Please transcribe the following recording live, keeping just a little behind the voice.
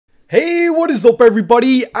Hey, what is up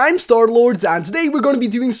everybody? I'm StarLords and today we're going to be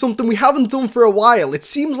doing something we haven't done for a while. It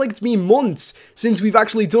seems like it's been months since we've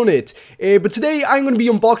actually done it. But today I'm going to be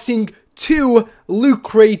unboxing two loot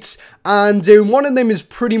crates and one of them is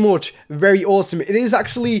pretty much very awesome. It is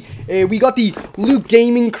actually, we got the Loot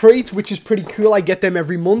Gaming crate, which is pretty cool. I get them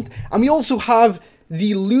every month. And we also have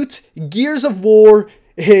the Loot Gears of War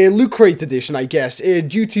Loot Crate edition, I guess,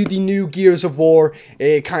 due to the new Gears of War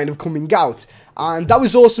kind of coming out. And that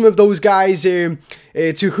was awesome of those guys to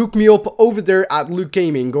hook me up over there at Loot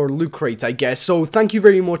Gaming, or Loot Crate, I guess. So thank you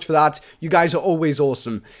very much for that. You guys are always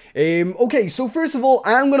awesome. Okay, so first of all,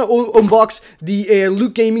 I'm going to unbox the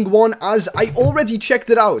Loot Gaming one, as I already checked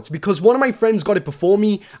it out, because one of my friends got it before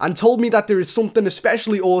me and told me that there is something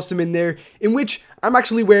especially awesome in there, in which I'm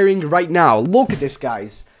actually wearing right now. Look at this,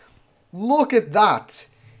 guys. Look at that.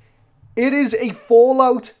 It is a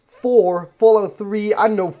Fallout 4, Fallout 3, I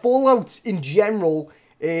don't know, Fallout in general,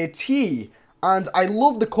 tee. And I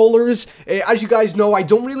love the colors. As you guys know, I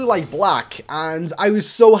don't really like black, and I was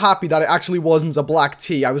so happy that it actually wasn't a black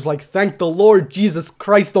tee. I was like, thank the Lord Jesus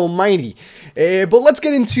Christ Almighty. But let's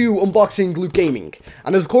get into unboxing Loot Gaming.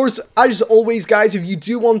 And of course, as always, guys, if you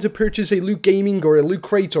do want to purchase a Loot Gaming or a Loot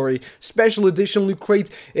Crate or a special edition Loot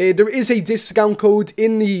Crate, there is a discount code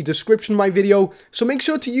in the description of my video. So make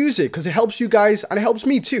sure to use it, because it helps you guys and it helps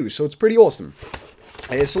me too. So it's pretty awesome.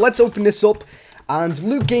 So let's open this up. And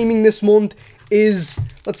Loot Gaming this month is,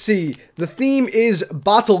 let's see, the theme is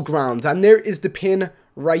Battleground, and there is the pin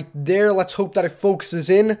right there. Let's hope that it focuses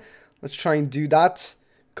in. Let's try and do that.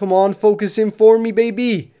 Come on, focus in for me,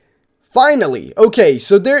 baby. Finally. Okay,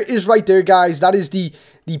 so there is right there, guys. That is the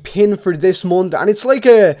pin for this month, and it's like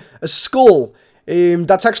a skull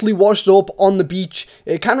that's actually washed up on the beach.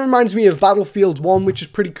 It kind of reminds me of Battlefield 1, which is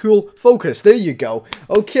pretty cool. Focus, there you go.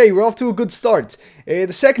 Okay, we're off to a good start.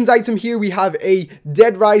 The second item here, we have a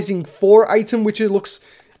Dead Rising 4 item, which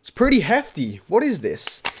it's pretty hefty. What is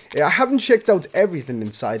this? I haven't checked out everything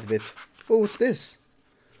inside of it. Oh, what's this?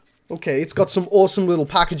 Okay, it's got some awesome little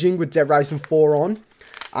packaging with Dead Rising 4 on.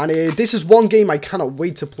 And this is one game I cannot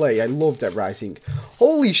wait to play. I love Dead Rising.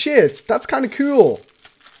 Holy shit, that's kind of cool.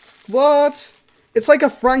 What? It's like a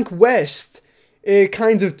Frank West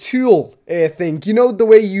kind of tool thing. You know, the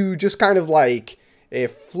way you just kind of like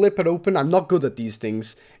flip it open. I'm not good at these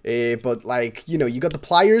things. But like, you know, you got the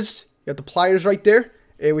pliers. You got the pliers right there,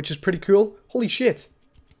 which is pretty cool. Holy shit.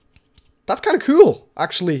 That's kind of cool,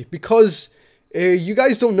 actually, because you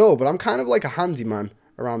guys don't know, but I'm kind of like a handyman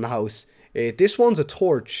around the house. This one's a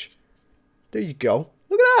torch. There you go.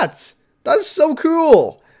 Look at that. That's so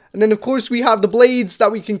cool. And then, of course, we have the blades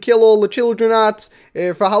that we can kill all the children at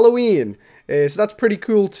for Halloween. So that's pretty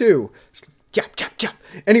cool, too. Jab, jab, jab.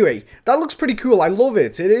 Anyway, that looks pretty cool. I love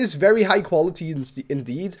it. It is very high quality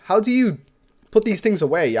indeed. How do you put these things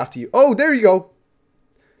away after you... Oh, there you go.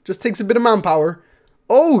 Just takes a bit of manpower.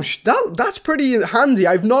 Oh, that's pretty handy.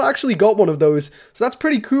 I've not actually got one of those. So that's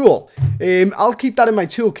pretty cool. I'll keep that in my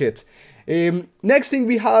toolkit. Next thing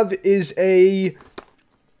we have is a...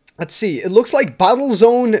 Let's see, it looks like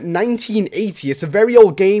Battlezone 1980. It's a very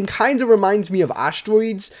old game, kind of reminds me of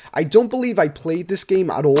Asteroids. I don't believe I played this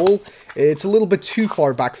game at all. It's a little bit too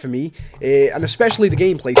far back for me, and especially the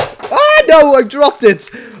gameplay. Ah, no, I dropped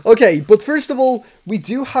it! Okay, but first of all, we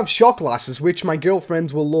do have shot glasses, which my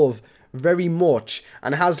girlfriend will love very much,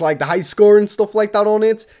 and it has like the high score and stuff like that on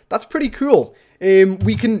it. That's pretty cool. You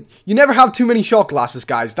never have too many shot glasses,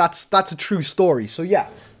 guys. That's a true story, so yeah.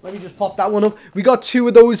 Let me just pop that one up. We got two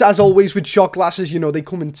of those, as always, with shot glasses. You know, they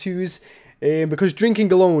come in twos. Because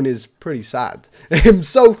drinking alone is pretty sad.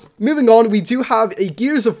 So, moving on, we do have a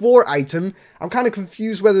Gears of War item. I'm kind of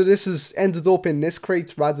confused whether this has ended up in this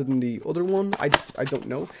crate rather than the other one. I don't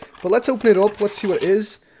know. But let's open it up. Let's see what it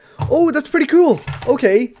is. Oh, that's pretty cool.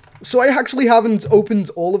 Okay. So, I actually haven't opened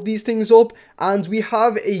all of these things up. And we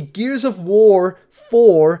have a Gears of War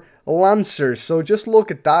 4 Lancer. So just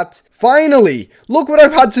look at that. Finally, look what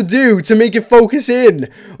I've had to do to make it focus in.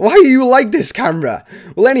 Why do you like this camera?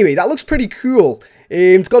 Well, anyway, that looks pretty cool.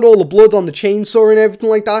 It's got all the blood on the chainsaw and everything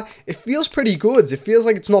like that. It feels pretty good. It feels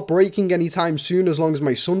like it's not breaking anytime soon, as long as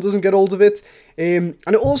my son doesn't get hold of it. And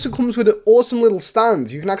it also comes with an awesome little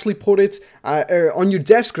stand. You can actually put it on your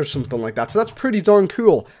desk or something like that. So that's pretty darn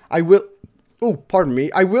cool. Oh, pardon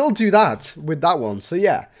me. I will do that with that one. So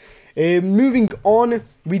yeah. Moving on,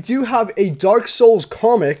 we do have a Dark Souls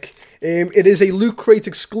comic. It is a Loot Crate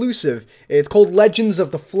exclusive. It's called Legends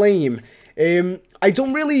of the Flame. I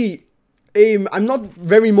don't really... I'm not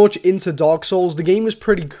very much into Dark Souls. The game is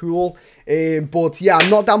pretty cool. But yeah, I'm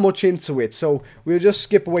not that much into it. So we'll just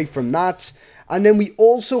skip away from that. And then we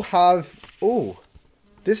also have... Oh,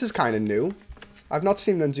 this is kind of new. I've not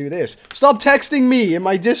seen them do this. Stop texting me in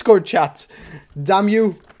my Discord chat. Damn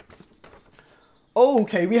you. Oh,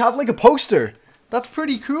 okay, we have like a poster. That's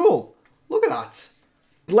pretty cool. Look at that.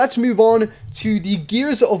 Let's move on to the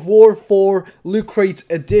Gears of War 4 Loot Crate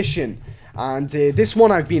Edition. And this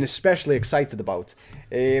one I've been especially excited about.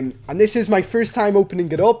 And this is my first time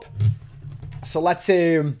opening it up. So let's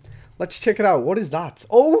check it out. What is that?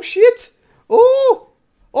 Oh, shit. Oh.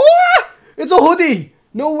 Oh, it's a hoodie.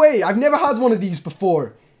 No way. I've never had one of these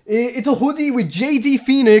before. It's a hoodie with JD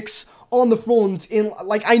Phoenix on the front.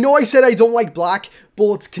 Like, I know I said I don't like black,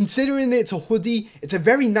 but considering it's a hoodie, it's a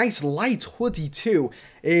very nice light hoodie too.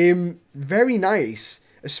 Very nice,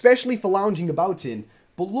 especially for lounging about in.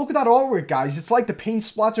 But look at that artwork, guys. It's like the paint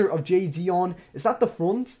splatter of JD on. Is that the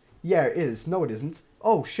front? Yeah, it is. No, it isn't.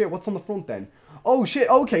 Oh shit, what's on the front then? Oh shit,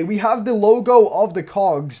 okay, we have the logo of the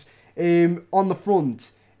cogs on the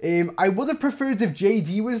front. I would have preferred if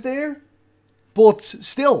JD was there, but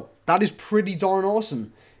still, that is pretty darn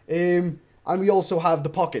awesome. And we also have the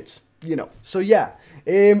pockets, you know. So yeah,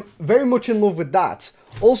 very much in love with that.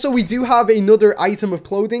 Also, we do have another item of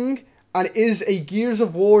clothing, and it is a Gears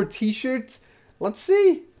of War t-shirt. Let's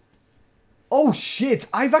see. Oh shit,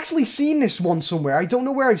 I've actually seen this one somewhere. I don't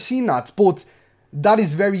know where I've seen that, but that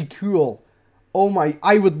is very cool. Oh my,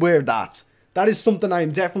 I would wear that. That is something I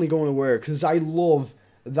am definitely going to wear, because I love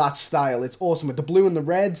that style. It's awesome with the blue and the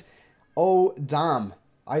red. Oh damn,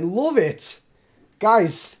 I love it.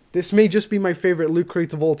 Guys, this may just be my favorite loot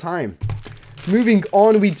crate of all time. Moving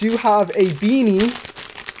on, we do have a beanie.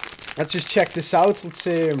 Let's just check this out. Let's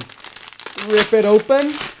rip it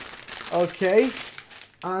open. Okay.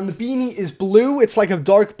 And the beanie is blue. It's like a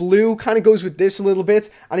dark blue. Kind of goes with this a little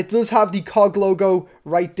bit. And it does have the COG logo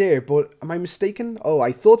right there. But am I mistaken? Oh,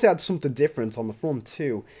 I thought it had something different on the front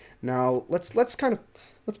too. Now, let's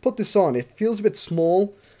put this on. It feels a bit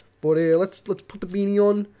small. But let's put the beanie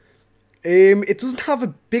on. It doesn't have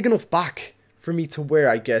a big enough back for me to wear,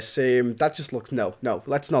 I guess. That just looks... No,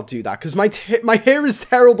 let's not do that. Because my hair is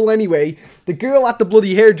terrible anyway. The girl at the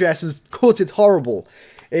bloody hairdresser's cut it horrible.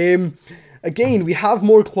 Again, we have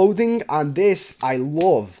more clothing, and this I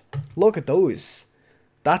love. Look at those.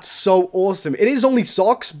 That's so awesome. It is only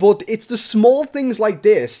socks, but it's the small things like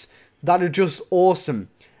this that are just awesome.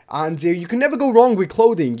 And you can never go wrong with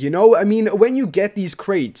clothing, you know? I mean, when you get these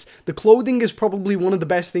crates, the clothing is probably one of the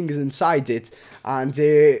best things inside it. And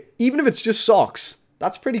even if it's just socks,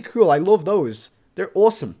 that's pretty cool. I love those. They're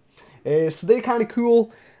awesome. So they're kind of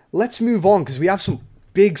cool. Let's move on, because we have some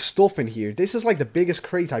big stuff in here. This is like the biggest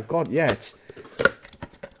crate I've got yet.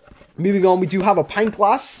 Moving on, we do have a pint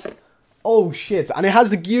glass. Oh, shit. And it has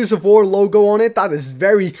the Gears of War logo on it. That is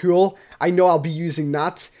very cool. I know I'll be using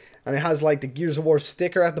that. And it has like the Gears of War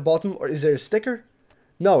sticker at the bottom. Or is there a sticker?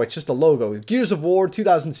 No, it's just a logo. Gears of War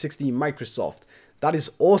 2016 Microsoft. That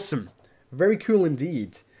is awesome. Very cool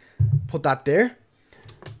indeed. Put that there.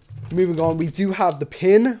 Moving on, we do have the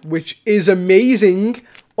pin, which is amazing.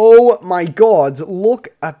 Oh my god, look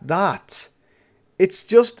at that. It's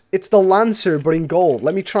the Lancer, but in gold.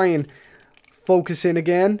 Let me try and focus in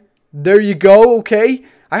again. There you go, okay.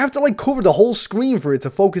 I have to like cover the whole screen for it to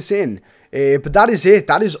focus in. But that is it.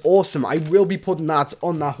 That is awesome. I will be putting that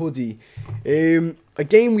on that hoodie.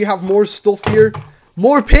 Again, we have more stuff here.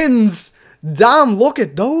 More pins. Damn, look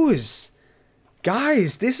at those.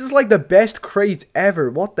 Guys, this is like the best crate ever.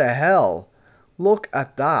 What the hell? Look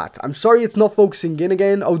at that. I'm sorry it's not focusing in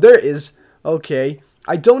again. Oh, there it is. Okay.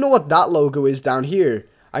 I don't know what that logo is down here.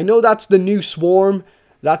 I know that's the new Swarm.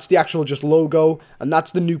 That's the actual just logo. And that's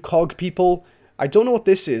the new COG people. I don't know what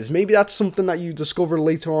this is. Maybe that's something that you discover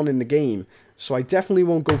later on in the game. So I definitely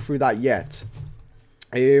won't go through that yet.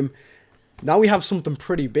 Now we have something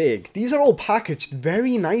pretty big. These are all packaged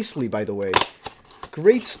very nicely, by the way.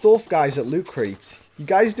 Great stuff, guys, at Loot Crate. You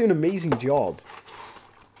guys do an amazing job.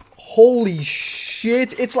 Holy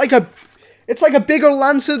shit. It's like a bigger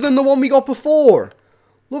Lancer than the one we got before.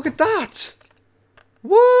 Look at that.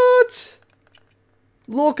 What?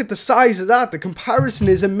 Look at the size of that. The comparison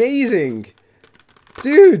is amazing.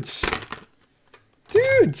 Dudes.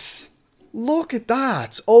 Dudes. Look at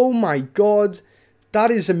that. Oh my god. That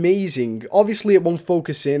is amazing. Obviously, it won't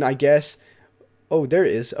focus in, I guess. Oh, there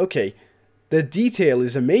it is. Okay. The detail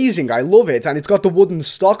is amazing. I love it. And it's got the wooden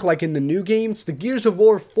stock like in the new game. It's the Gears of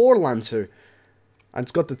War 4 Lancer. And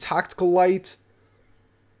it's got the tactical light.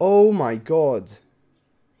 Oh my god.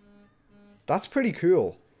 That's pretty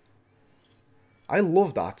cool. I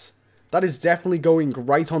love that. That is definitely going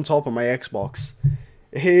right on top of my Xbox.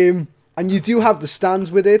 And you do have the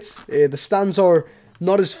stands with it. The stands are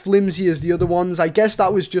not as flimsy as the other ones. I guess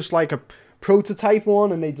that was just like a prototype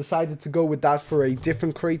one and they decided to go with that for a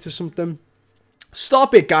different crate or something.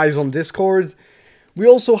 Stop it, guys, on Discord. We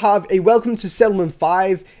also have a Welcome to Settlement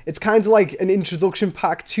 5. It's kind of like an introduction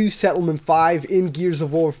pack to Settlement 5 in Gears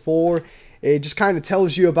of War 4. It just kind of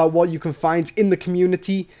tells you about what you can find in the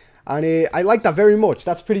community. And I like that very much.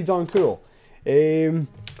 That's pretty darn cool.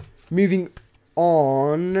 Moving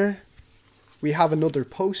on, we have another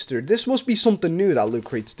poster. This must be something new that Loot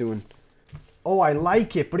Crate's doing. Oh, I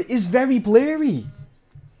like it, but it is very blurry.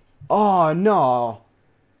 Oh, no.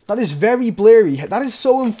 That is very blurry. That is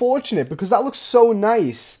so unfortunate because that looks so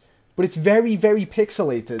nice. But it's very, very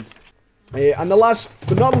pixelated. And the last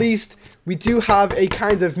but not least, we do have a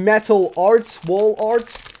kind of metal art, wall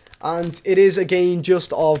art. And it is again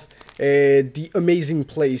just of the amazing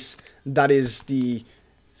place that is the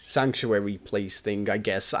sanctuary place thing, I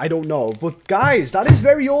guess. I don't know. But guys, that is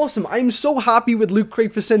very awesome. I'm so happy with Loot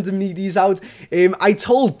Crate for sending me these out. I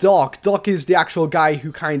told Doc. Doc is the actual guy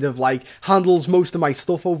who kind of like handles most of my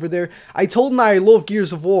stuff over there. I told him I love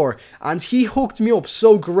Gears of War and he hooked me up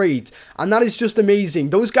so great. And that is just amazing.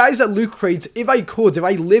 Those guys at Loot Crate, if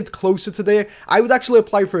I lived closer to there, I would actually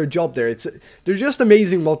apply for a job there. They're just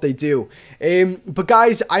amazing what they do. But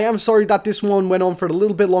guys, I am sorry that this one went on for a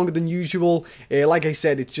little bit longer than usual. Like I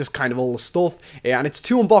said, it's just kind of all the stuff, and it's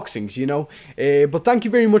 2 unboxings, you know. But thank you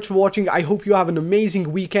very much for watching. I hope you have an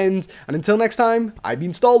amazing weekend, and until next time, I've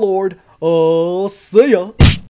been Star-Lord. See ya.